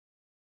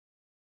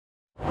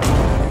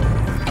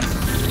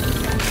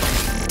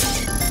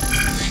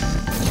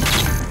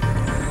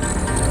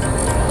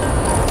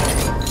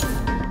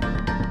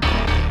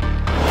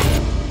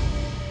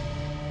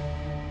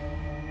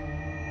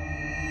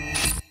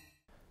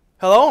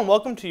Hello and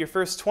welcome to your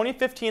first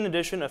 2015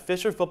 edition of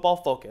Fisher Football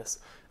Focus.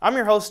 I'm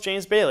your host,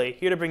 James Bailey,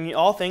 here to bring you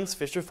all things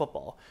Fisher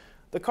football.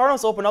 The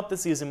Cardinals open up the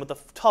season with a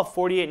tough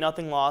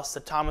 48-0 loss to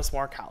Thomas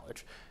More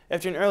College.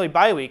 After an early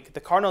bye week, the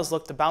Cardinals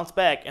look to bounce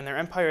back in their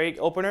Empire 8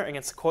 opener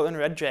against the Cortland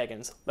Red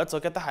Dragons. Let's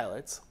look at the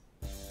highlights.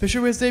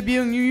 Fisher was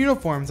debuting new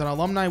uniforms on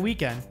Alumni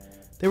weekend.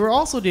 They were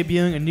also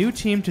debuting a new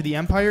team to the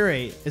Empire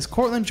 8 as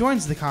Cortland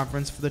joins the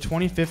conference for the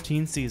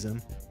 2015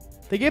 season.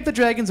 They gave the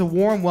Dragons a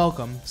warm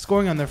welcome,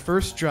 scoring on their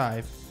first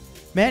drive.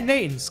 Matt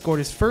Nathan scored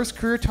his first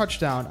career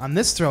touchdown on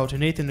this throw to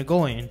Nathan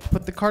Nagolian to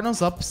put the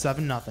Cardinals up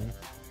 7-0.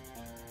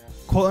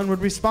 Cortland would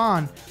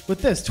respond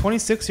with this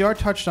 26-yard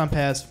touchdown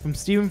pass from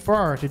Stephen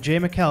Farrar to Jay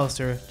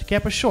McAllister to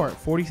cap a short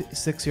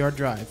 46-yard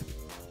drive.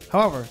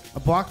 However, a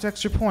blocked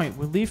extra point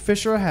would leave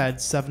Fisher ahead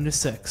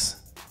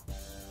 7-6.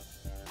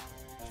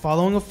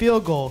 Following a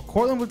field goal,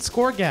 Cortland would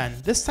score again,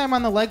 this time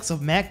on the legs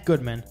of Matt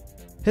Goodman.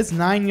 His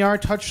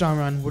 9-yard touchdown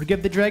run would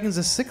give the Dragons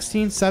a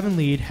 16-7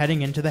 lead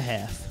heading into the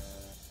half.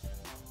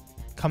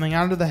 Coming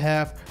out of the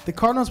half, the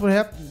Cardinals would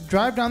have to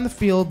drive down the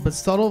field but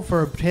settled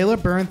for a Taylor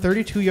Byrne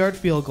 32-yard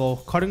field goal,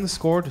 cutting the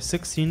score to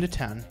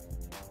 16-10.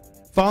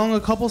 Following a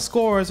couple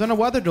scores and a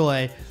weather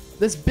delay,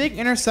 this big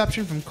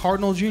interception from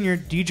Cardinal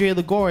Jr. DJ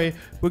Ligori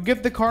would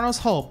give the Cardinals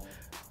hope,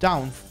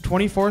 down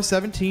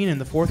 24-17 in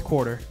the fourth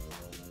quarter.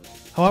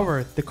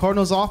 However, the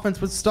Cardinals'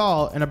 offense would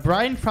stall and a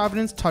Brian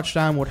Providence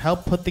touchdown would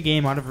help put the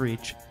game out of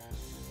reach.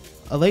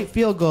 A late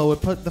field goal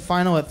would put the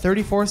final at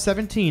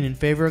 34-17 in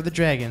favor of the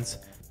Dragons.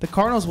 The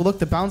Cardinals will look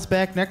to bounce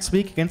back next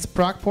week against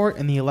Brockport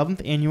in the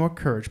 11th Annual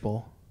Courage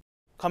Bowl.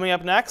 Coming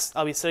up next,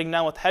 I'll be sitting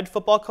down with head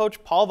football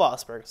coach Paul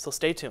Vosberg, so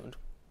stay tuned.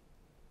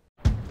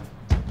 Did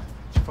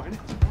you find it?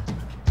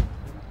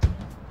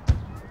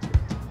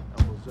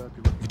 Elbows up.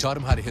 You taught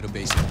him how to hit a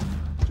baseball.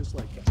 Just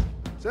like that.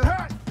 Say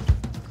hi!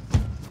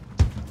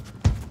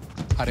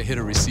 How to hit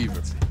a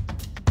receiver.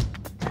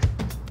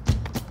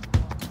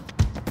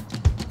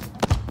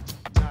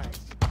 Nice.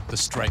 The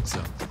strike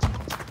zone.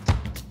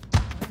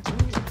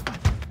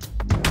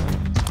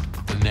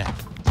 The net.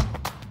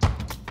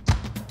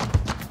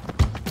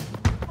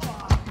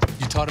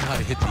 You taught him how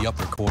to hit the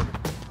upper corner.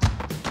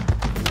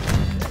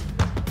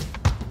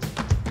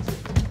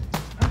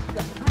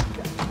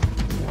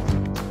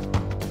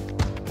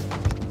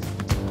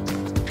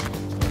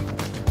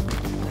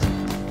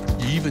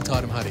 You even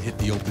taught him how to hit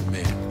the open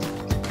man.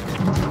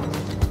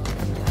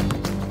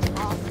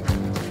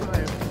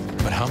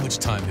 But how much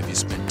time have you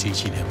spent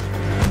teaching him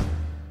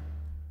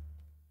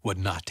what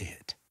not to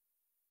hit?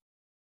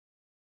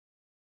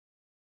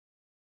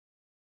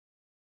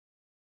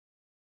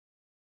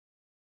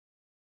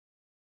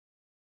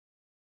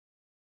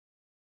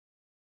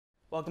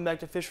 Welcome back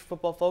to Fisher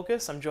Football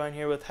Focus. I'm joined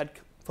here with head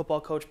football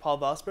coach Paul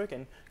Vosberg,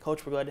 and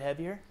Coach, we're glad to have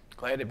you here.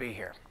 Glad to be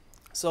here.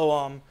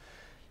 So,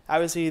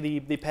 obviously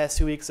the past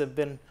 2 weeks have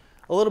been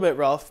a little bit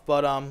rough,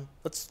 but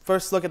let's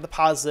first look at the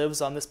positives.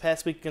 This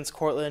past week against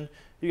Cortland,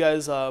 you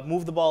guys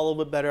moved the ball a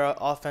little bit better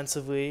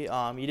offensively.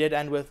 You did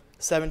end with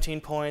 17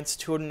 points,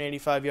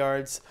 285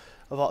 yards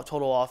of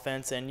total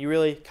offense, and you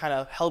really kind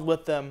of held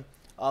with them,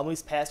 at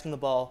least passing the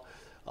ball.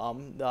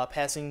 The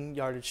passing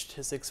yardage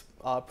statistics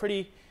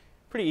pretty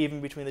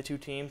even between the two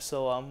teams.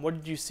 So what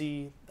did you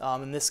see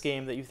in this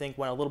game that you think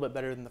went a little bit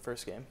better than the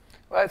first game?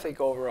 Well, I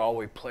think overall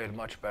we played a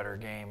much better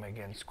game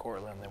against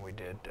Cortland than we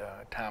did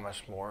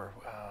Thomas More.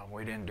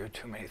 We didn't do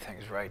too many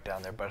things right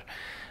down there, but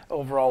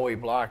overall we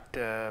blocked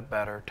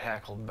better,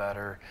 tackled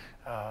better.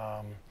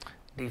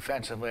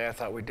 Defensively, I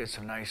thought we did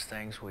some nice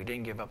things. We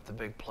didn't give up the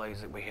big plays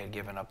that we had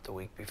given up the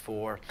week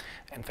before.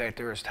 In fact,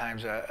 there was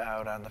times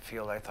out on the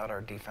field I thought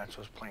our defense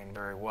was playing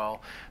very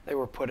well. They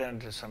were put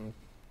into some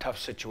tough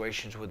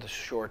situations with the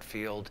short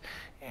field,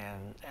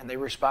 and they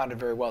responded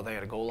very well. They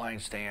had a goal line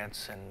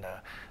stance and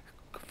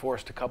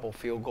forced a couple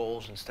field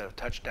goals instead of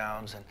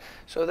touchdowns, and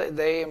so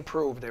they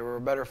improved. They were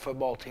a better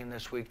football team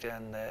this week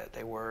than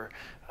they were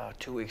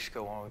 2 weeks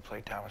ago when we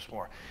played Thomas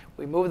More.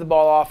 We moved the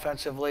ball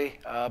offensively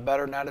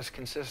better, not as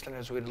consistent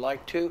as we'd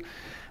like to,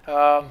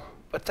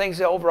 but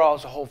things overall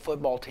as a whole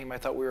football team, I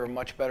thought we were a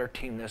much better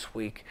team this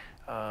week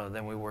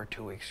than we were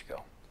 2 weeks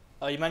ago.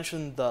 You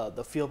mentioned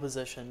the field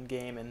position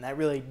game, and that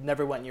really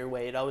never went your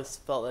way. It always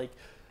felt like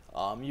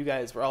you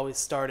guys were always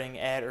starting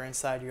at or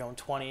inside your own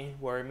 20,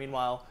 where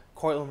meanwhile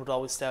Cortland would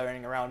always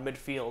starting around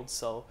midfield.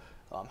 So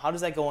how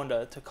does that go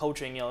into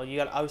coaching?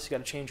 You obviously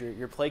got to change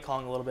your play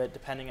calling a little bit,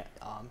 depending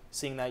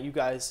seeing that you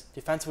guys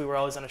defensively were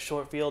always on a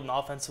short field and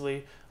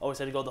offensively always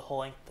had to go the whole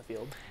length of the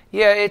field.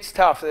 Yeah, it's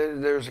tough.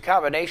 There's a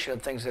combination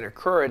of things that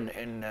occur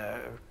in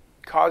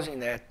causing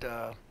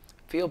that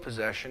field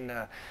possession.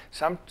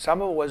 Some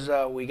of it was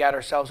we got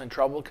ourselves in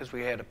trouble because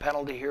we had a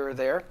penalty here or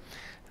there.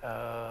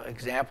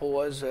 Example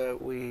was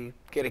we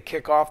get a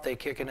kickoff, they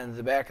kick it into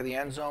the back of the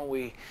end zone,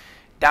 we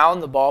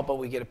down the ball, but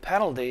we get a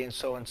penalty, and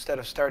so instead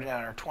of starting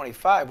on our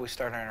 25, we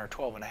start on our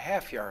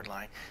 12.5-yard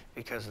line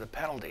because of the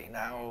penalty.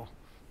 Now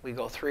we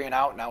go 3 and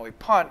out, now we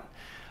punt.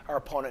 Our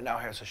opponent now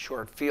has a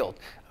short field.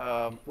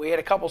 We had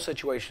a couple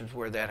situations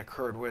where that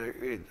occurred, whether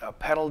a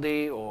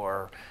penalty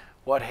or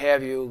what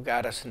have you,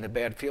 got us into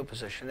bad field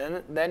position.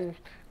 And then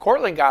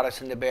Cortland got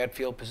us into bad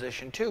field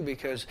position too,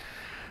 because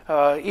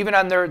even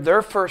on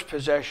their first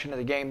possession of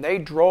the game, they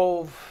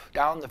drove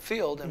down the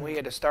field, and we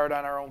had to start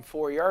on our own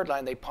 4-yard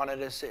line. They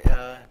punted us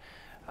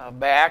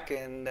back,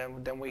 and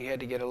then we had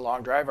to get a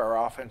long drive.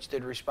 Our offense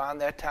did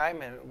respond that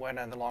time and went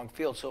on the long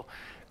field. So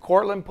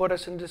Cortland put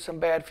us into some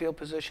bad field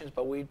positions,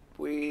 but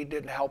we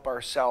didn't help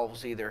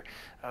ourselves either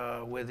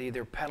with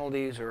either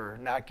penalties or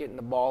not getting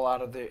the ball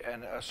out of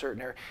a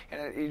certain area.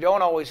 And you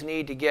don't always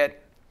need to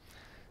get,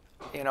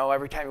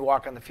 every time you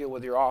walk on the field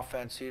with your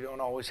offense, you don't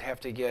always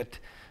have to get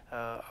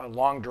a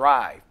long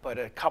drive, but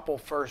a couple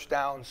first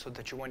downs so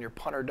that when your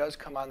punter does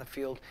come on the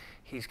field,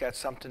 he's got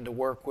something to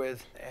work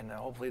with, and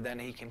hopefully then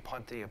he can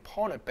punt the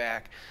opponent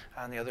back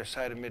on the other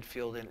side of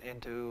midfield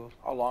into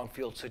a long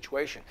field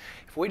situation.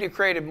 If we'd have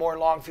created more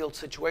long field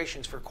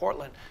situations for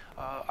Cortland,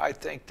 I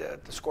think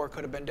that the score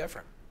could have been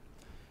different.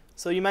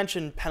 So you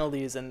mentioned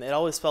penalties, and it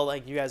always felt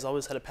like you guys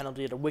always had a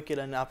penalty at a wicked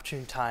and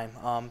opportune time.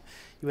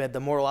 You had the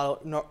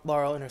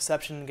Laurel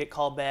interception get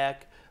called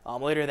back.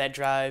 Later that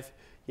drive,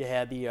 you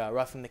had the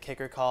roughing the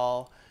kicker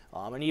call,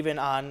 and even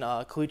on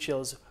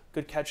Colicchio's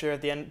good catcher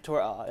at the end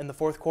in the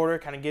fourth quarter,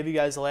 kind of give you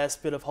guys the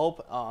last bit of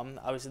hope.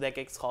 Obviously, that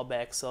gets called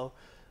back. So,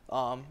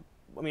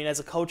 as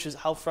a coach,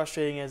 how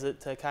frustrating is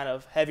it to kind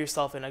of have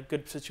yourself in a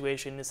good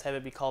situation, just have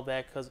it be called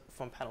back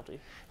from penalty?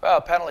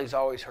 Well, penalties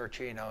always hurt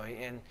you,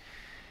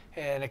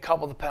 and a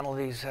couple of the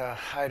penalties,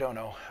 I don't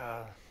know.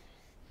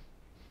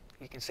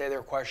 You can say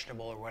they're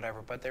questionable or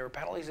whatever, but they were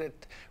penalties that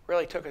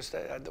really took us.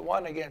 The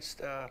one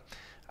against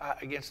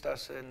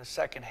us in the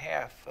second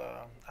half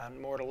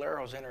on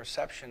Mortalero's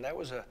interception,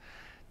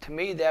 to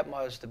me, that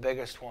was the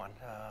biggest one,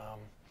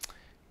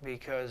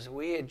 because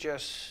we had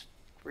just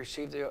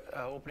received the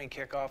opening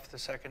kickoff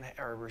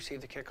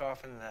received the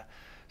kickoff in the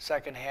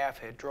second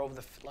half. It drove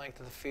the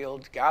length of the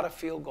field, got a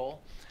field goal,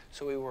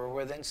 so we were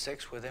within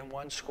 6, within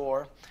 1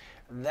 score.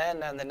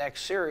 Then on the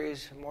next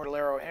series,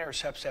 Mortalero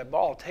intercepts that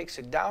ball, takes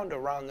it down to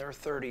around their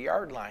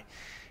 30-yard line.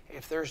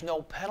 If there's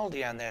no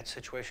penalty on that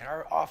situation,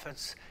 our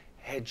offense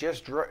had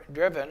just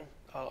driven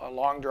a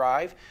long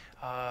drive.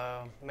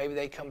 Maybe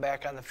they come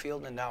back on the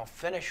field and now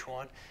finish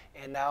one,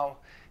 and now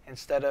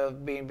instead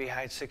of being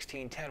behind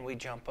 16-10, we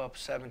jump up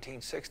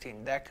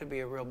 17-16. That could be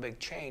a real big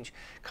change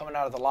coming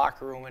out of the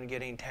locker room and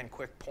getting 10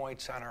 quick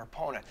points on our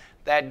opponent.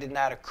 That did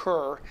not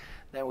occur.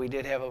 Then we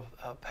did have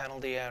a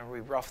penalty, and we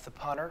roughed the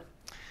punter.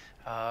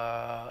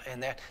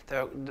 And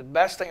the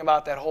best thing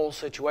about that whole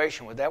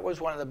situation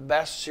was one of the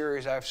best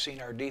series I've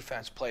seen our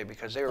defense play,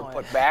 because they were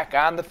put back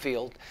on the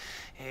field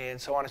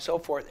and so on and so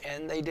forth,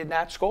 and they did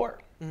not score.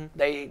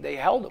 Mm-hmm. They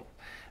held them.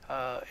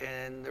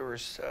 And there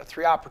was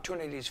 3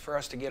 opportunities for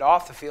us to get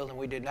off the field, and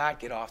we did not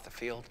get off the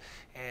field.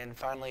 And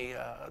finally,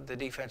 the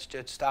defense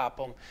did stop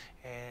them,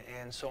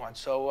 and so on.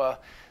 So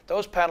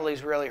those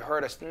penalties really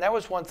hurt us. And that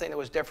was one thing that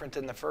was different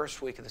than the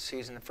first week of the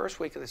season. The first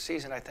week of the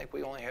season, I think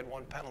we only had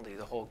 1 penalty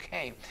the whole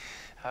game.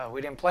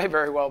 We didn't play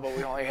very well, but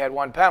we only had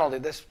 1 penalty.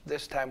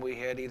 This time we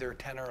had either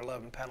 10 or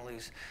 11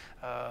 penalties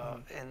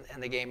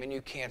in the game, and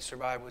you can't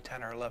survive with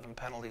 10 or 11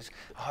 penalties,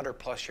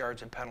 100-plus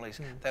yards in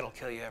penalties. That'll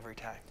kill you every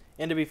time.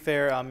 And to be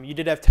fair, you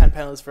did have 10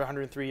 penalties for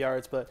 103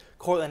 yards, but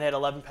Cortland had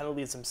 11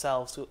 penalties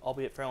themselves,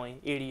 albeit for only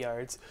 80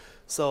 yards.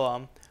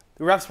 So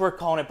the refs were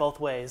calling it both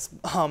ways.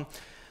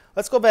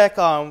 Let's go back,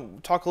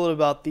 talk a little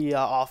about the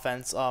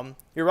offense.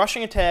 Your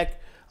rushing attack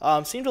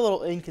seemed a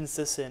little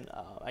inconsistent,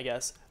 I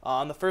guess.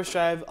 On the first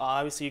drive,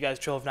 obviously you guys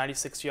drove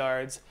 96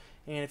 yards.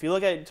 And if you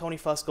look at Tony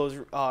Fusco's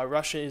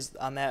rushes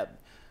on that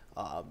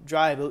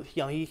drive,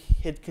 he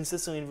had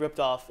consistently ripped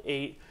off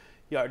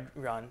 8-yard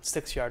run,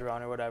 6-yard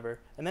run, or whatever.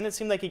 And then it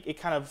seemed like it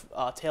kind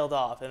of tailed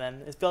off. And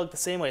then it felt like the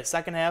same way.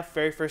 Second half,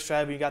 very first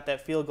drive, you got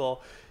that field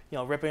goal,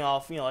 ripping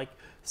off, like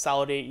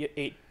solid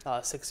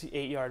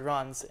 6-8-yard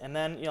runs. And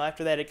then,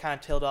 after that, it kind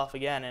of tailed off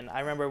again. And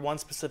I remember one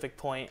specific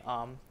point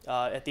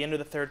at the end of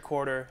the third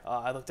quarter.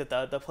 I looked at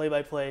the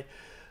play-by-play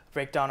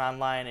breakdown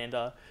online, and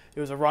it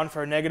was a run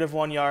for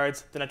 -1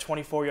 yards, then a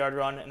 24-yard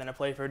run, and then a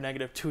play for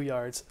 -2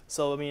 yards.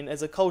 So,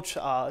 as a coach,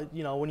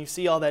 when you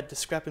see all that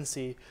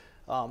discrepancy,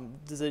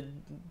 does it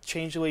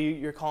change the way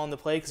you're calling the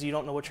play because you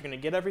don't know what you're going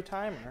to get every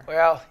time? Or?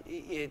 Well,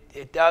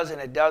 it does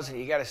and it doesn't.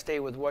 You got to stay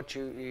with what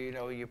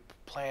you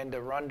plan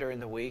to run during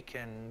the week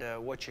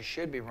and what you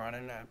should be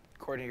running.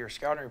 According to your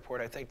scouting report,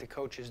 I think the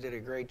coaches did a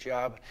great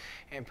job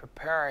in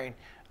preparing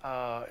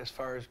as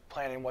far as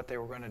planning what they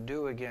were going to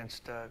do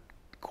against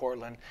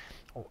Cortland.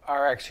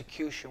 Our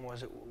execution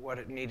was what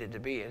it needed to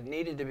be. It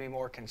needed to be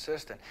more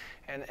consistent,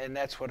 and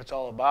that's what it's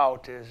all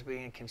about, is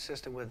being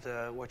consistent with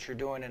what you're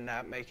doing and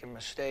not making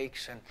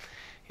mistakes. And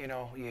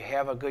you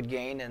have a good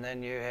gain, and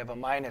then you have a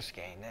minus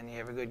gain, then you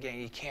have a good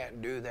gain. You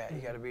can't do that. You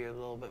got to be a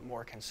little bit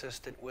more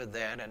consistent with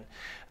that, and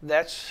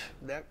that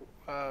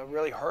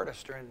really hurt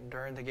us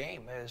during the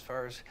game. As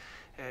far as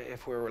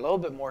if we were a little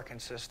bit more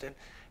consistent.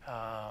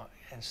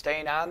 And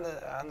staying on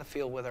the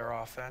field with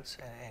our offense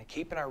and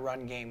keeping our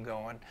run game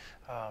going,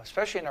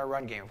 especially in our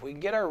run game. If we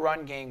can get our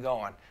run game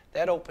going,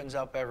 that opens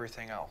up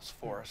everything else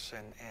for us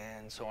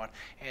and so on.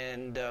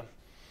 And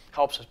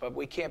helps us. But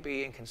we can't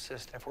be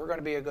inconsistent. If we're going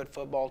to be a good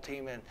football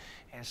team and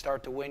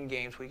start to win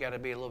games, we got to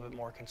be a little bit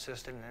more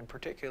consistent, and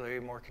particularly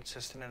more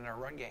consistent in our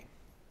run game.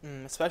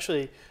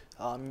 Especially,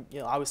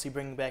 obviously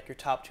bringing back your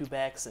top two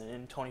backs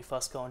in Tony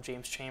Fusco and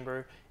James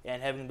Chamber,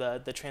 and having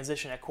the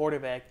transition at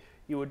quarterback,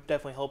 you would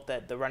definitely hope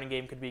that the running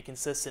game could be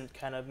consistent,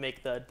 kind of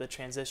make the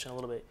transition a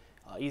little bit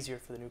easier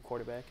for the new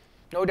quarterback.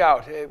 No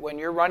doubt. When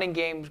your running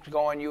game's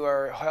going, you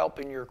are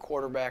helping your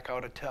quarterback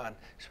out a ton,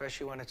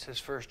 especially when it's his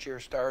first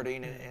year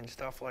starting and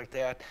stuff like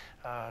that.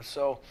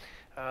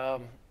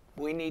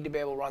 We need to be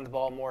able to run the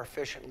ball more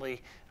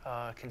efficiently,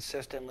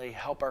 consistently,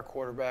 help our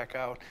quarterback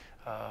out,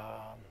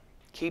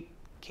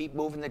 keep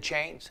moving the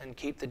chains, and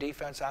keep the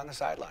defense on the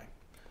sideline.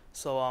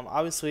 So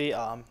obviously,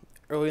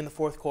 early in the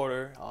fourth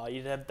quarter,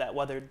 you did have that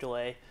weather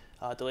delay,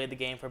 delayed the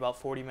game for about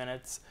 40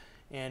 minutes.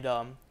 And,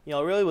 it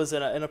really was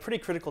in a pretty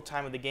critical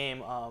time of the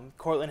game.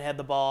 Cortland had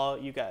the ball.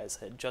 You guys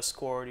had just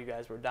scored. You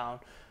guys were down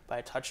by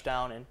a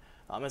touchdown. And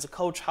as a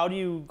coach, how do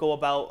you go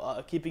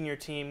about keeping your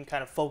team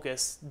kind of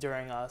focused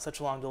during such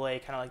a long delay,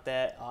 kind of like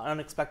that,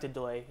 unexpected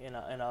delay in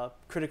a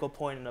critical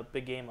point in a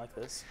big game like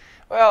this?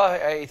 Well,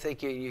 I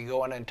think you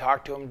go in and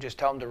talk to them, just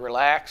tell them to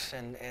relax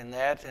and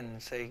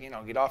say,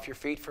 get off your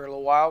feet for a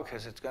little while,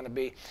 because it's going to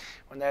be,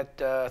 when that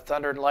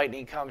thunder and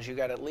lightning comes, you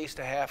got at least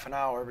a half an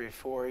hour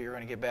before you're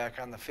going to get back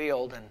on the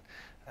field,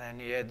 and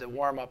you had the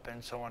warm-up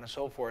and so on and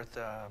so forth.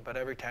 But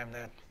every time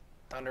that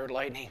thunder and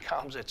lightning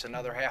comes, it's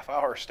another half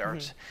hour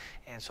starts,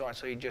 and so on.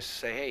 So you just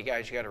say, hey,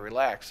 guys, you got to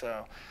relax.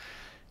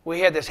 We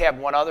had this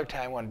happen one other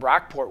time when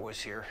Brockport was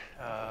here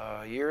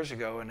years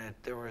ago, and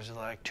there was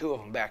like two of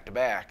them back to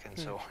back, and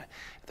so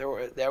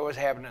that was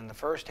happening in the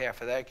first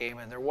half of that game,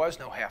 and there was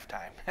no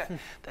halftime.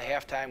 The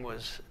halftime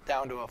was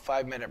down to a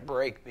 5-minute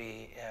break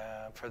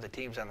for the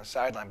teams on the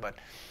sideline. But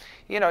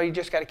you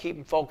just got to keep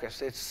them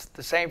focused. It's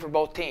the same for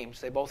both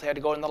teams. They both had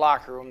to go in the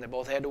locker room. They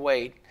both had to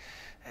wait,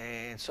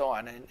 and so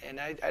on. And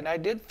I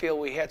did feel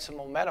we had some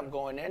momentum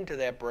going into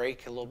that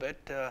break a little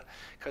bit,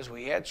 because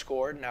we had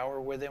scored. Now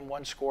we're within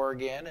one score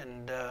again,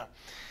 and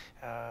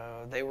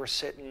they were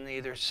sitting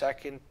either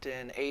 2nd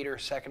and 8 or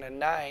 2nd and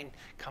 9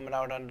 coming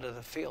out onto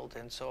the field.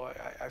 And so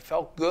I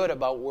felt good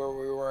about where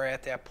we were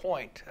at that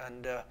point.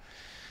 And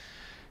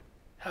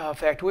in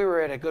fact, we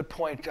were at a good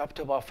point up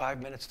to about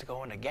 5 minutes to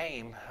go in the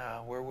game.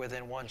 We're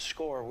within one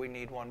score. We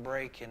need one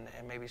break, and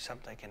maybe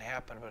something can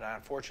happen. But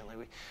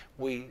unfortunately,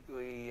 we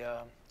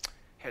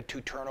had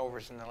 2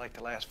 turnovers in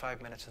the last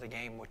 5 minutes of the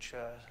game, which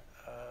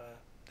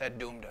that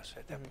doomed us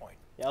at that point.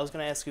 Yeah, I was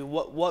going to ask you,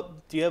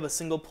 what do you have a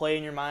single play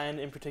in your mind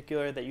in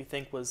particular that you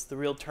think was the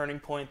real turning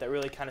point that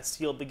really kind of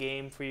sealed the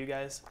game for you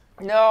guys?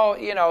 No,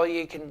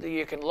 you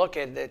can look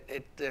at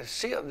it.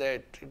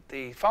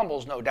 The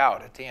fumbles, no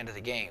doubt, at the end of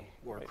the game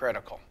were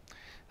critical.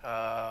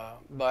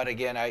 But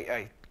again,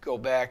 I go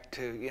back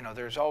to,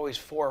 there's always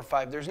 4 or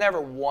 5. There's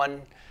never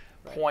one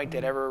point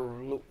that ever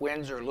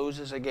wins or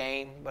loses a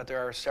game, but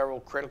there are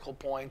several critical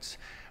points.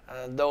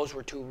 Those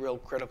were 2 real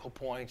critical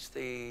points.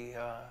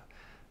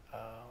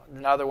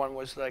 Another one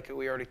was, like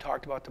we already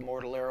talked about, the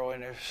Mortallero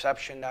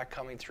interception not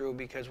coming through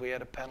because we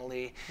had a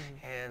penalty,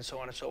 and so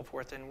on and so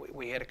forth. And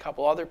we had a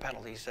couple other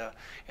penalties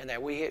in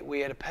that. We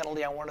had a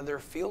penalty on one of their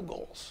field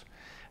goals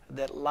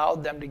that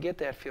allowed them to get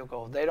that field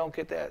goal. They don't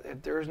get that.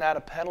 If there's not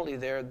a penalty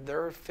there,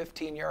 they're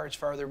 15 yards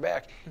farther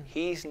back.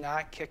 He's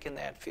not kicking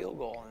that field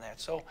goal in that.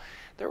 So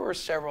there were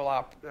several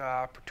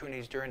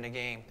opportunities during the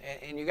game.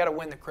 And you got to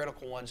win the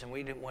critical ones, and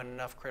we didn't win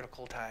enough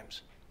critical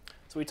times.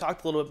 So we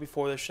talked a little bit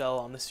before the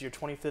show. This is your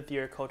 25th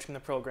year coaching the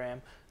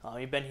program.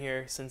 You've been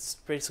here since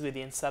basically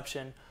the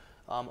inception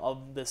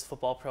of this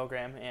football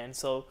program. And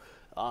so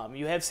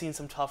you have seen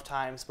some tough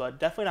times, but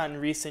definitely not in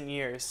recent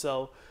years.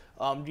 So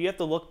do you have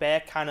to look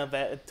back kind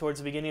of towards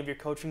the beginning of your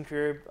coaching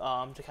career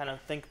to kind of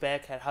think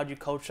back at how you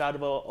coached out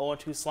of a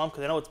 0-2 slump?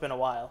 Because I know it's been a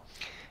while.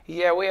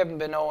 Yeah, we haven't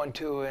been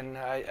 0-2, and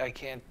I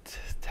can't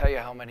tell you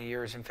how many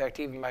years. In fact,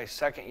 even my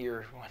second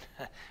year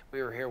when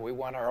we were here, we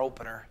won our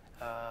opener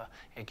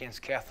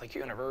against Catholic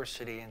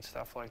University and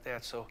stuff like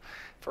that. So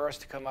for us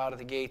to come out of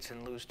the gates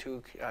and lose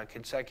 2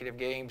 consecutive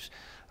games,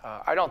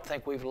 I don't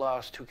think we've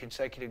lost 2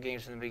 consecutive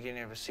games in the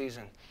beginning of a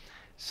season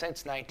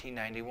since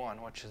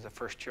 1991, which is the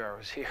first year I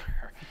was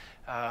here.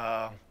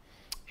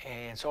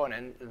 And so on.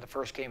 And the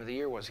first game of the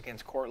year was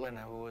against Cortland,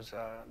 who was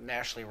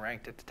nationally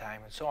ranked at the time,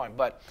 and so on.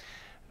 But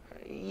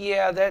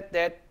yeah,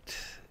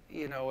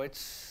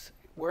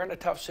 we're in a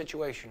tough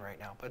situation right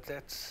now. But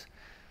that's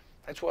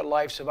what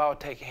life's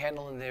about,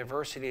 handling the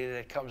adversity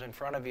that comes in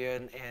front of you,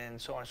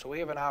 and so on. So we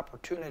have an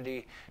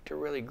opportunity to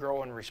really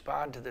grow and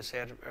respond to this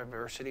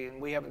adversity,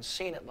 and we haven't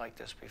seen it like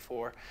this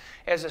before.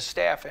 As a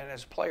staff and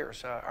as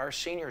players, our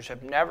seniors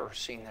have never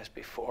seen this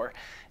before,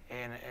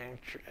 and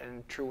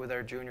true with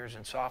our juniors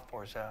and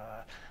sophomores.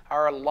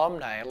 Our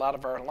alumni, a lot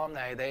of our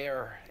alumni, they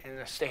are in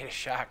a state of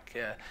shock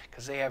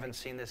because they haven't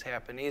seen this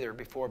happen either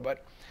before.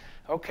 But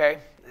okay,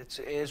 it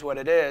is what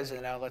it is,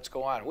 and now let's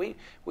go on. We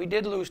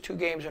did lose 2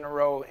 games in a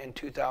row in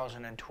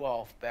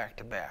 2012,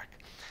 back-to-back.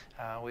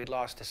 We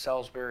lost to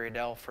Salisbury and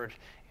Alfred,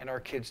 and our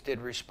kids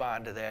did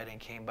respond to that and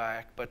came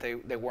back, but they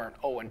weren't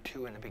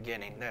 0-2 in the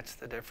beginning. That's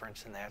the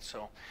difference in that.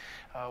 So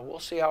we'll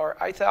see how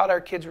I thought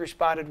our kids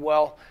responded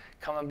well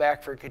coming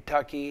back for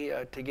Kentucky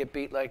to get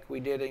beat like we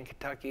did in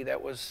Kentucky.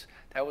 That was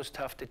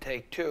tough to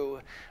take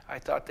too. I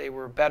thought they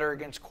were better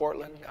against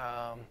Cortland.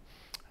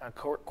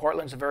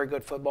 Cortland's a very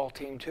good football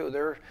team too.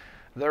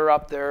 They're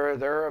up there.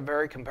 They're a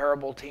very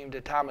comparable team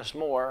to Thomas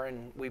More,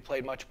 and we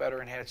played much better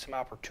and had some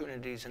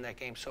opportunities in that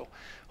game. So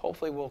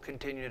hopefully we'll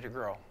continue to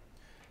grow.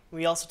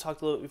 We also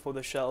talked a little bit before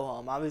the show.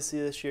 Obviously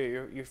this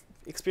year you're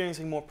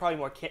experiencing probably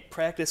more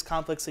practice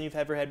conflicts than you've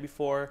ever had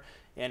before,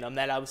 and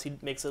that obviously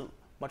makes it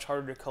much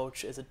harder to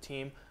coach as a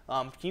team.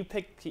 Can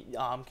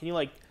you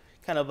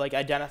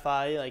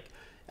identify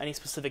any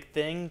specific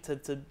thing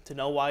to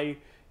know why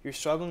you're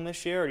struggling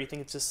this year, or do you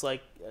think it's just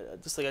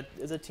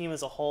as a team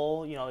as a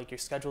whole, your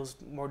schedule's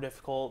more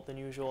difficult than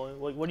usual?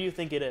 What do you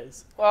think it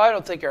is? Well, I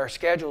don't think our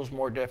schedule's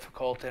more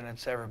difficult than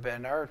it's ever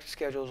been. Our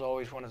schedule is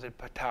always one of the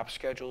top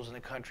schedules in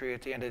the country.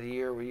 At the end of the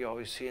year, we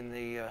always see in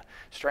the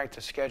strength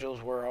of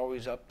schedules, we're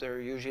always up there,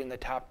 usually in the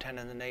top 10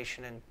 in the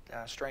nation in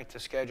strength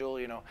of schedule.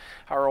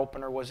 Our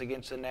opener was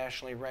against a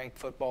nationally ranked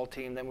football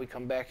team. Then we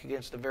come back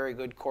against a very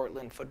good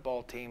Cortland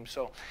football team.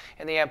 So,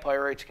 and the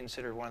Empire 8's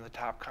considered one of the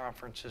top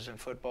conferences in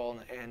football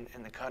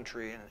in the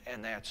country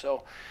and that.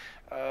 So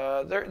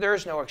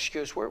there's no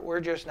excuse.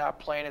 We're just not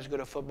playing as good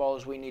a football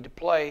as we need to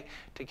play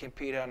to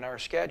compete on our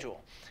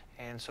schedule.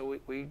 And so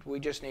we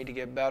just need to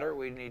get better.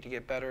 We need to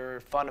get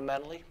better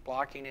fundamentally,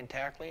 blocking and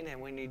tackling, and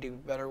we need to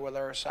get better with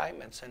our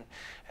assignments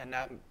and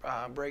not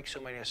break so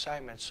many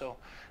assignments. So,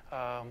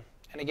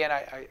 and again,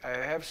 I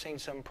have seen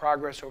some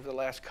progress over the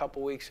last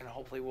couple weeks, and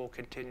hopefully we'll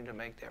continue to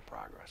make that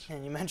progress.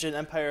 And you mentioned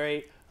Empire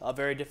 8, a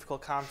very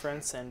difficult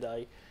conference, and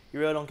you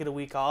really don't get a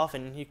week off,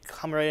 and you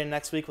come right in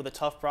next week with a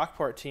tough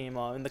Brockport team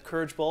in the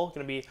Courage Bowl.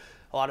 Going to be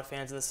a lot of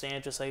fans in the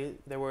stand, just like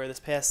there were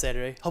this past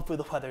Saturday. Hopefully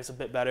the weather's a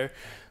bit better.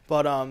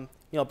 But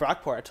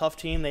Brockport, a tough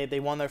team. They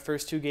won their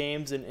first 2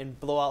 games in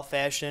blowout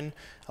fashion.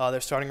 Their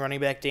starting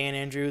running back Dan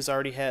Andrews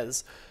already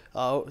has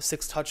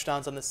 6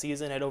 touchdowns on the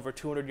season, had over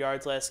 200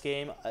 yards last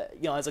game.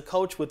 As a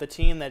coach with a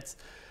team that's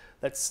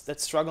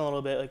struggling a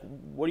little bit,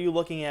 what are you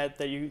looking at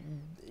that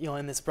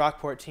in this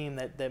Brockport team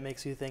that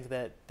makes you think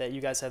that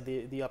you guys have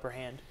the upper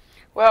hand?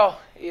 Well,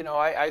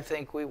 I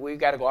think we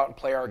got to go out and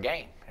play our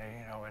game,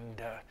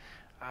 and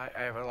I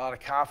have a lot of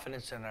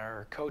confidence in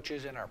our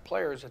coaches and our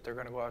players that they're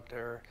going to go out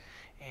there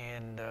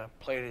and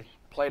play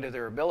to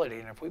their ability.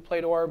 And if we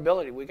play to our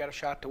ability, we got a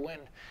shot to win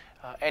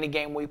any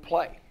game we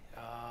play.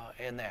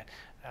 In that,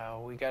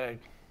 we got to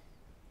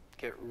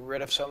get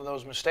rid of some of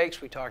those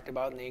mistakes we talked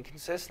about and the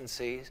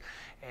inconsistencies,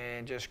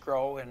 and just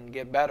grow and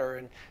get better.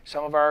 And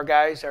some of our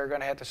guys are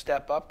going to have to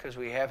step up because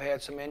we have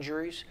had some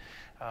injuries.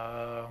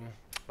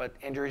 But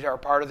injuries are a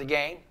part of the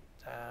game.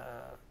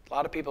 A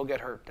lot of people get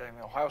hurt.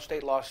 Ohio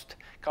State lost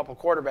a couple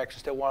quarterbacks and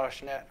still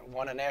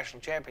won a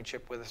national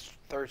championship with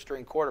a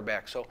 3rd-string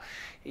quarterback. So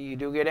you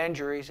do get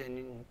injuries,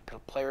 and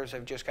players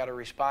have just got to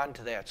respond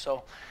to that.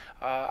 So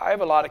I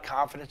have a lot of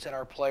confidence in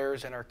our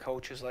players and our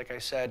coaches, like I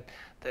said,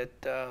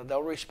 that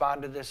they'll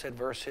respond to this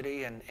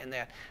adversity and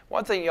that.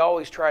 One thing you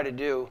always try to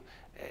do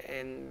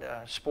in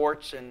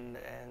sports and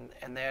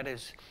that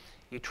is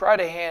you try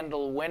to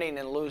handle winning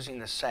and losing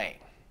the same.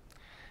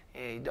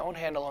 You don't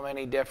handle them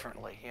any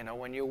differently.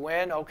 When you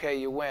win, okay,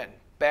 you win.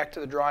 Back to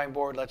the drawing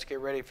board, let's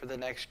get ready for the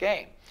next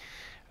game.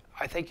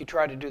 I think you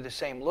try to do the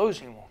same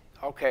losing one.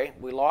 Okay,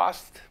 we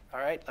lost. All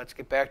right, let's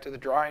get back to the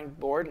drawing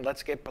board and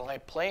let's get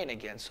playing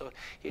again. So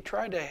you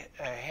try to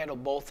handle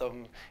both of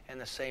them in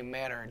the same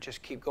manner and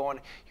just keep going.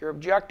 Your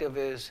objective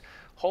is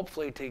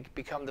hopefully to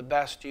become the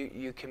best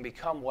you can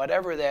become,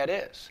 whatever that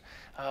is.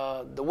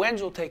 The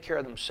wins will take care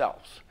of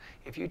themselves.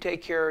 If you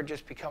take care of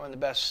just becoming the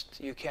best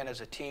you can as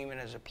a team and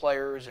as a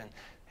players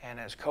and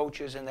as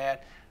coaches and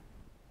that,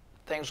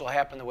 things will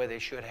happen the way they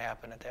should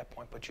happen at that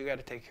point. But you got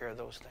to take care of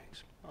those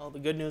things. Well, the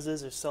good news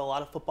is there's still a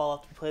lot of football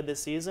left to be played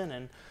this season,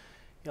 and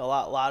a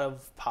lot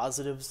of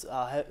positives,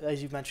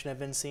 as you mentioned, have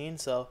been seen.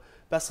 So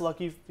best of luck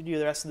to you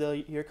the rest of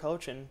the year,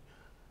 Coach, and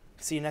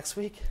see you next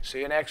week.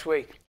 See you next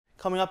week.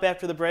 Coming up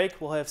after the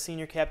break, we'll have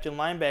senior captain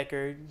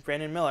linebacker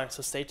Brandon Miller,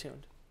 so stay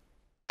tuned.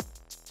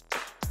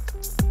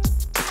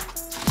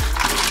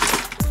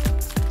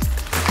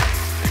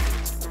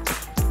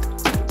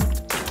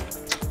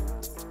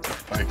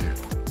 Thank you.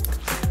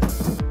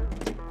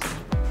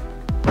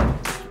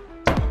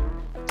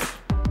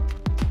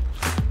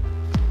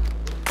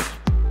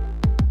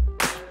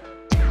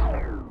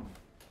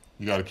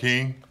 You got a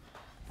king?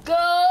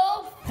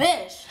 Go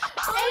fish!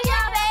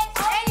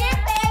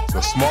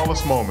 The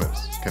smallest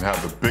moments can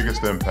have the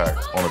biggest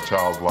impact on a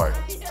child's life.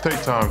 Take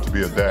time to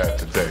be a dad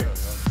today.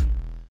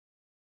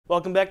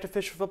 Welcome back to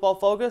Fish for Football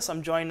Focus.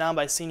 I'm joined now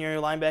by senior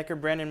linebacker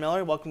Brandon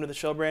Miller. Welcome to the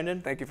show,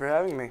 Brandon. Thank you for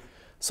having me.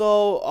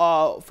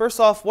 So, first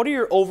off, what are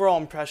your overall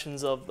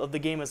impressions of the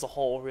game as a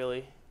whole,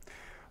 really?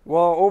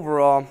 Well,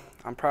 overall,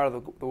 I'm proud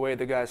of the way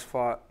the guys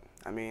fought.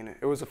 I mean,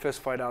 it was a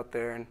fist fight out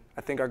there, and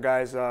I think our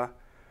guys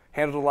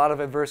handled a lot of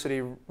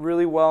adversity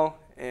really well,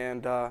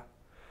 and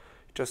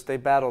just they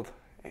battled.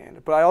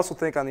 But I also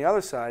think on the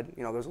other side,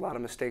 there's a lot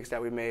of mistakes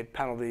that we made,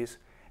 penalties,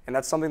 and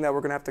that's something that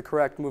we're going to have to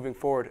correct moving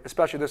forward,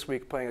 especially this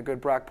week playing a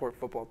good Brockport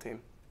football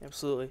team.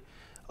 Absolutely.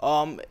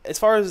 As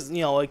far as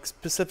like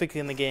specifically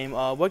in the game,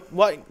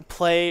 what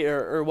play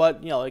or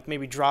what like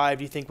maybe drive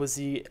do you think was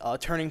the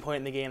turning point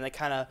in the game that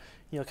kind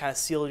of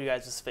sealed you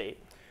guys' fate?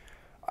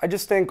 I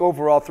just think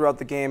overall throughout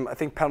the game, I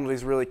think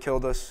penalties really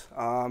killed us.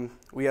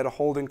 We had a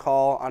holding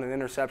call on an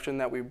interception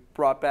that we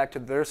brought back to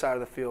their side of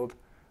the field,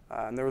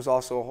 and there was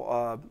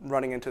also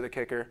running into the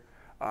kicker.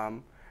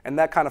 And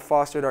that kind of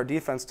fostered our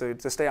defense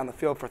to stay on the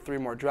field for 3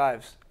 more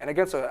drives. And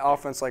against an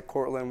offense like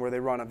Cortland, where they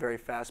run a very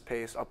fast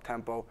pace,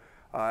 up-tempo,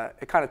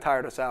 it kind of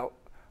tired us out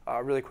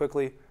really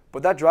quickly.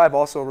 But that drive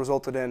also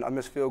resulted in a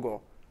missed field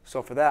goal.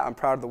 So for that, I'm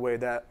proud of the way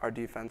that our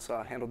defense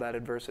handled that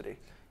adversity.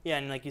 Yeah,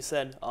 and like you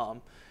said,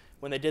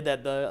 when they did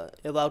that,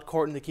 it allowed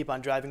Cortland to keep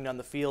on driving down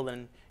the field,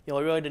 and it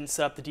really didn't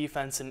set up the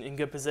defense in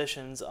good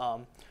positions.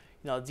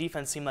 The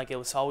defense seemed like it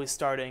was always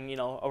starting,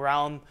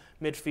 around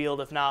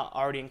midfield, if not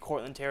already in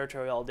Cortland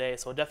territory all day.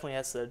 So it definitely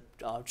has to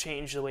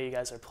change the way you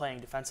guys are playing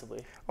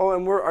defensively. Oh,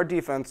 and our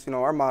defense,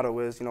 our motto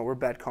is, we're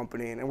bad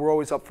company, and we're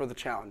always up for the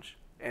challenge.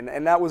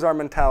 And that was our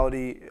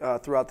mentality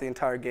throughout the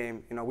entire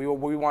game.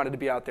 We wanted to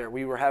be out there.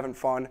 We were having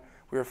fun.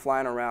 We were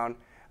flying around.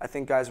 I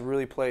think guys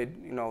really played,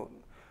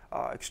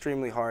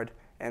 extremely hard.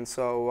 And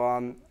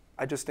so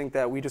I just think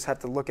that we just have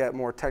to look at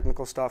more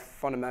technical stuff,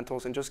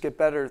 fundamentals, and just get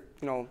better,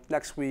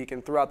 next week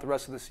and throughout the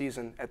rest of the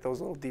season at those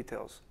little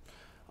details.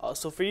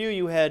 So for you,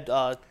 you had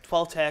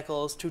 12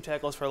 tackles, 2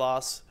 tackles for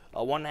loss,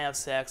 1.5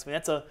 sacks. I mean,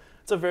 that's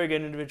a very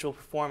good individual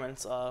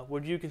performance.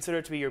 Would you consider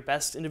it to be your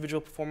best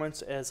individual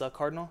performance as a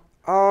Cardinal?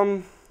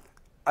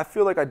 I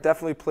feel like I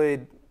definitely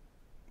played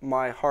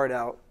my heart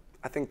out.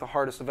 I think the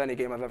hardest of any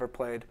game I've ever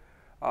played.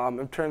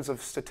 In terms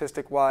of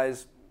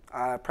statistic-wise,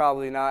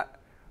 probably not.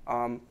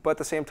 But at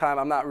the same time,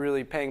 I'm not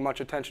really paying much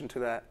attention to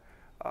that.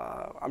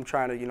 I'm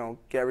trying to,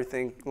 get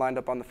everything lined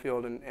up on the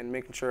field and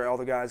making sure all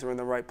the guys are in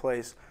the right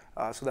place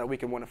so that we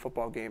can win a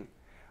football game.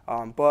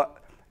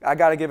 But I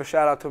got to give a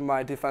shout out to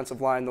my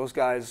defensive line. Those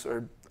guys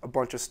are a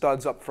bunch of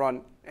studs up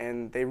front,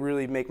 and they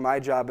really make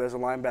my job as a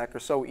linebacker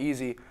so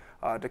easy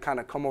to kind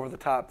of come over the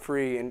top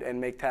free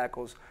and make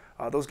tackles.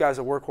 Those guys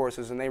are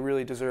workhorses, and they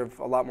really deserve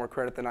a lot more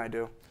credit than I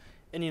do.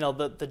 And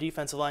the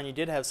defensive line, you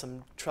did have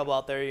some trouble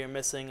out there. You're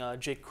missing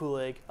Jake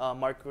Kulig,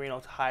 Mark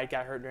Hyde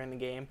got hurt during the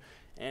game,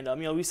 and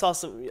we saw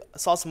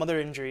some other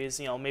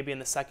injuries, maybe in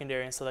the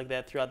secondary and stuff like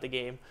that throughout the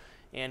game.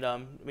 And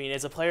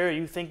as a player, are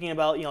you thinking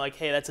about like,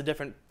 hey, that's a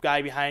different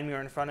guy behind me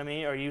or in front of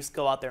me, or you just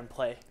go out there and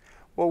play?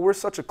 Well, we're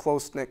such a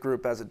close-knit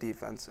group as a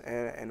defense,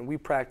 and we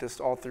practiced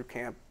all through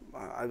camp.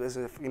 As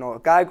if a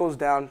guy goes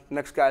down,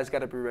 next guy's got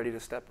to be ready to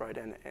step right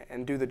in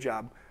and do the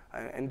job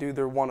and do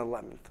their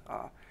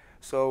 1/11th.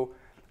 So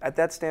at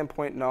that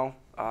standpoint, no,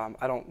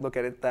 I don't look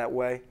at it that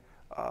way.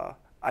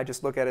 I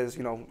just look at it as,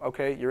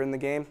 okay, you're in the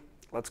game,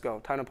 let's go,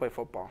 time to play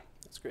football.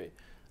 That's great.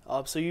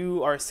 So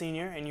you are a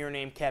senior and you're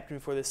named captain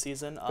for this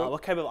season.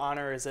 What kind of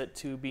honor is it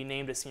to be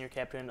named a senior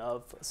captain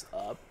of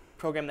a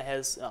program that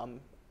has,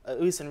 at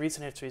least in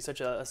recent history,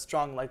 such a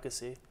strong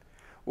legacy?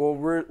 Well,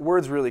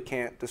 words really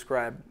can't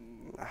describe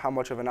how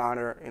much of an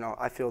honor,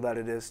 I feel that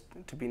it is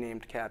to be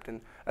named captain,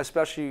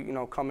 especially,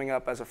 coming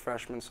up as a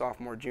freshman,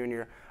 sophomore,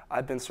 junior.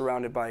 I've been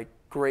surrounded by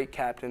great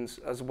captains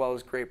as well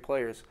as great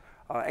players,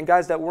 and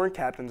guys that weren't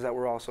captains that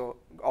were also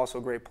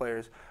great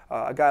players.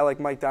 A guy like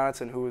Mike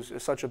Donaldson, who is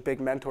such a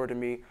big mentor to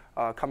me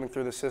coming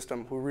through the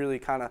system, who really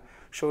kind of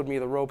showed me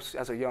the ropes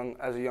as a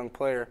young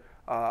player.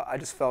 I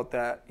just felt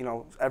that,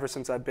 ever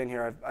since I've been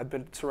here, I've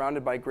been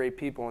surrounded by great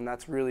people, and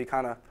that's really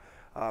kind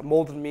of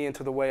molded me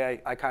into the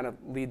way I kind of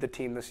lead the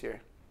team this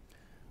year.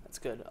 That's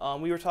good.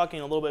 We were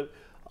talking a little bit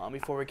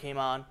before we came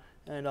on,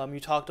 and you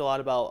talked a lot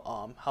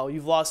about how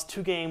you've lost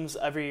 2 games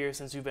every year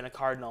since you've been a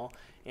Cardinal,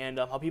 and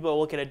how people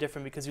look at it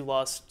different because you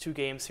lost 2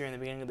 games here in the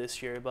beginning of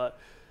this year. But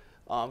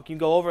can you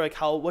go over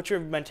what's your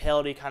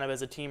mentality kind of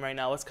as a team right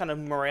now? What's kind of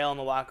morale in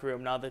the locker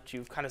room now that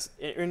you've kind of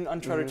in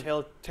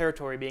uncharted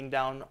territory, being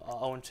down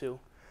 0-2?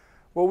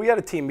 Well, we had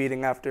a team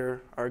meeting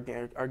after our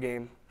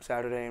game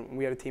Saturday, and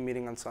we had a team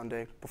meeting on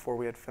Sunday before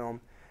we had film.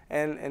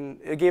 And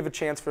it gave a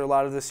chance for a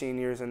lot of the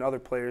seniors and other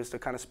players to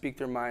kind of speak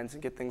their minds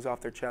and get things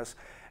off their chests.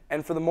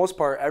 And for the most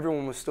part,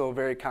 everyone was still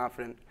very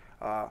confident.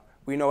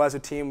 We know as a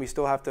team we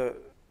still have to,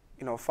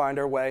 find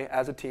our way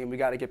as a team. We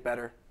got to get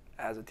better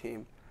as a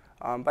team.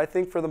 But I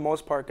think for the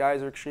most part,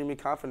 guys are extremely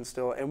confident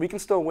still, and we can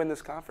still win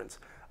this conference.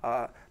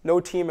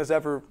 No team has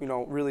ever,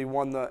 really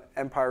won the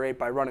Empire 8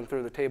 by running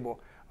through the table.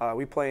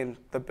 We play in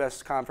the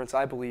best conference,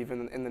 I believe,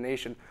 in the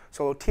nation.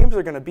 So teams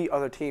are going to beat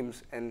other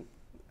teams, and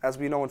as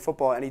we know in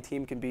football, any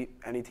team can beat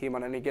any team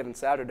on any given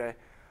Saturday.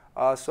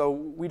 So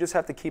we just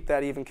have to keep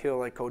that even keel,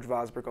 like Coach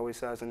Vosberg always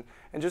says, and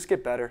just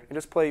get better and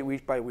just play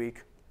week by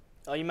week.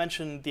 You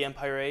mentioned the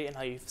Empire 8 and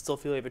how you still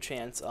feel you have a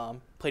chance.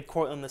 Played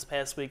Cortland this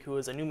past week, who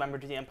is a new member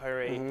to the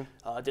Empire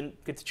 8.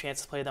 Didn't get the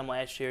chance to play them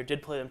last year.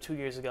 Did play them 2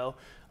 years ago.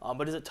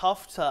 But is it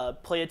tough to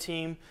play a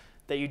team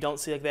that you don't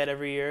see like that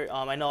every year?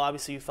 I know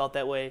obviously you felt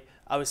that way.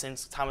 I was saying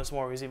Thomas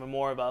More was even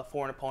more of a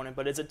foreign opponent.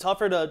 But is it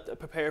tougher to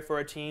prepare for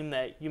a team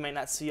that you might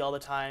not see all the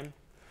time?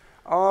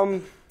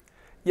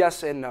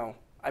 Yes and no.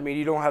 I mean,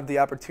 you don't have the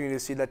opportunity to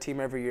see that team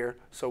every year,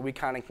 so we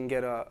kind of can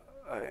get a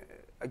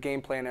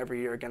game plan every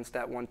year against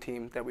that one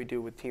team that we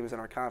do with teams in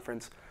our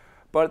conference.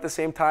 But at the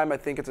same time, I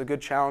think it's a good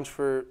challenge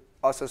for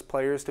us as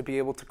players to be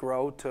able to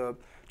grow, to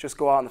just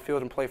go out on the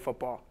field and play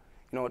football.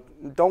 You know,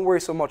 don't worry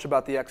so much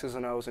about the X's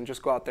and O's and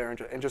just go out there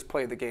and just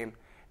play the game.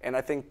 And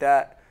I think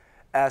that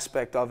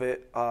aspect of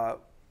it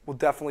will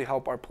definitely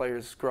help our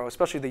players grow,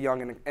 especially the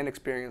young and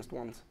inexperienced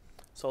ones.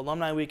 So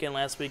Alumni weekend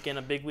last weekend,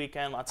 a big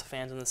weekend, lots of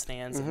fans in the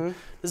stands. And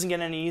doesn't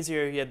get any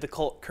easier. You have the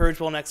Courage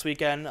Bowl next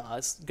weekend.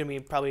 It's going to be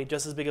probably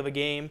just as big of a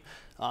game.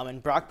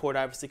 And Brockport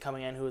obviously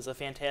coming in, who is a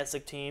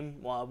fantastic team,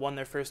 won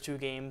their first 2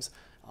 games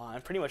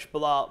in pretty much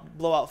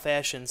blowout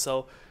fashion.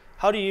 So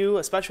how do you,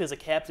 especially as a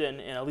captain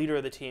and a leader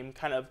of the team,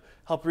 kind of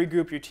help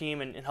regroup your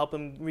team and help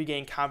them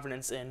regain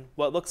confidence in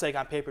what looks like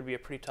on paper to be a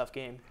pretty tough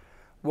game?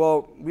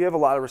 Well, we have a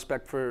lot of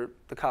respect for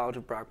the College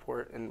of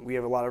Brockport, and we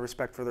have a lot of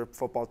respect for their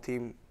football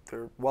team.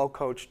 They're well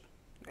coached,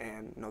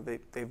 and you know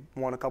they've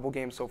won a couple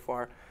games so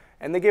far,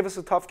 and they gave us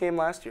a tough game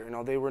last year. You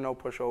know, they were no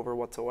pushover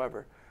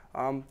whatsoever.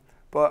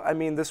 But I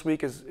mean, this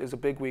week is a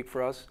big week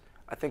for us.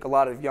 I think a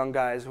lot of young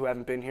guys who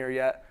haven't been here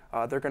yet,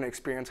 they're going to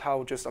experience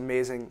how just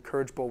amazing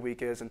Courage Bowl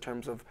week is in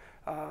terms of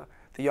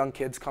the young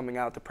kids coming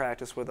out to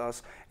practice with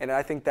us, and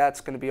I think that's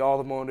going to be all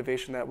the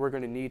motivation that we're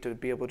going to need to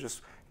be able to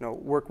just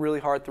work really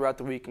hard throughout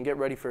the week and get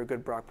ready for a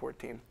good Brockport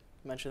team.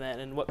 Mention that,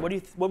 and what would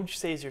you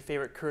say is your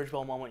favorite Courage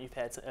Bowl moment you've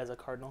had as a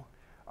Cardinal?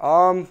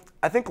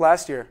 I think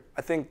last year.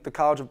 I think the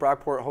College of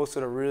Brockport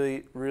hosted a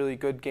really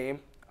good game.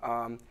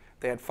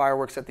 They had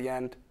fireworks at the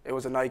end. It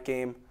was a night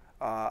game.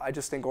 I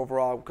just think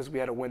overall, because we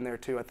had a win there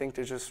too, I think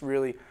they just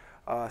really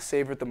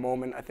savored the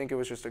moment. I think it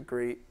was just a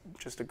great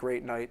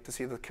night to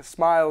see the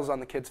smiles on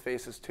the kids'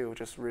 faces too.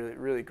 Just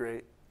really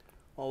great.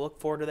 Well,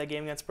 look forward to that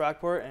game against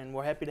Brockport, and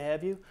we're happy to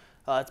have you.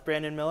 It's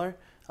Brandon Miller.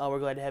 We're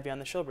glad to have you on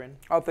the show, Brandon.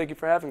 Oh, thank you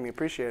for having me.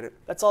 Appreciate it.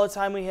 That's all the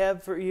time we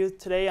have for you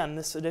today on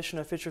this edition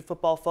of Fisher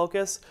Football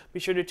Focus.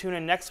 Be sure to tune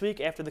in next week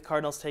after the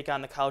Cardinals take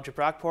on the College of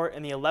Brockport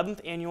in the 11th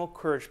Annual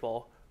Courage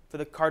Bowl. For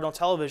the Cardinal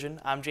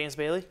Television, I'm James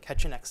Bailey.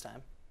 Catch you next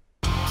time.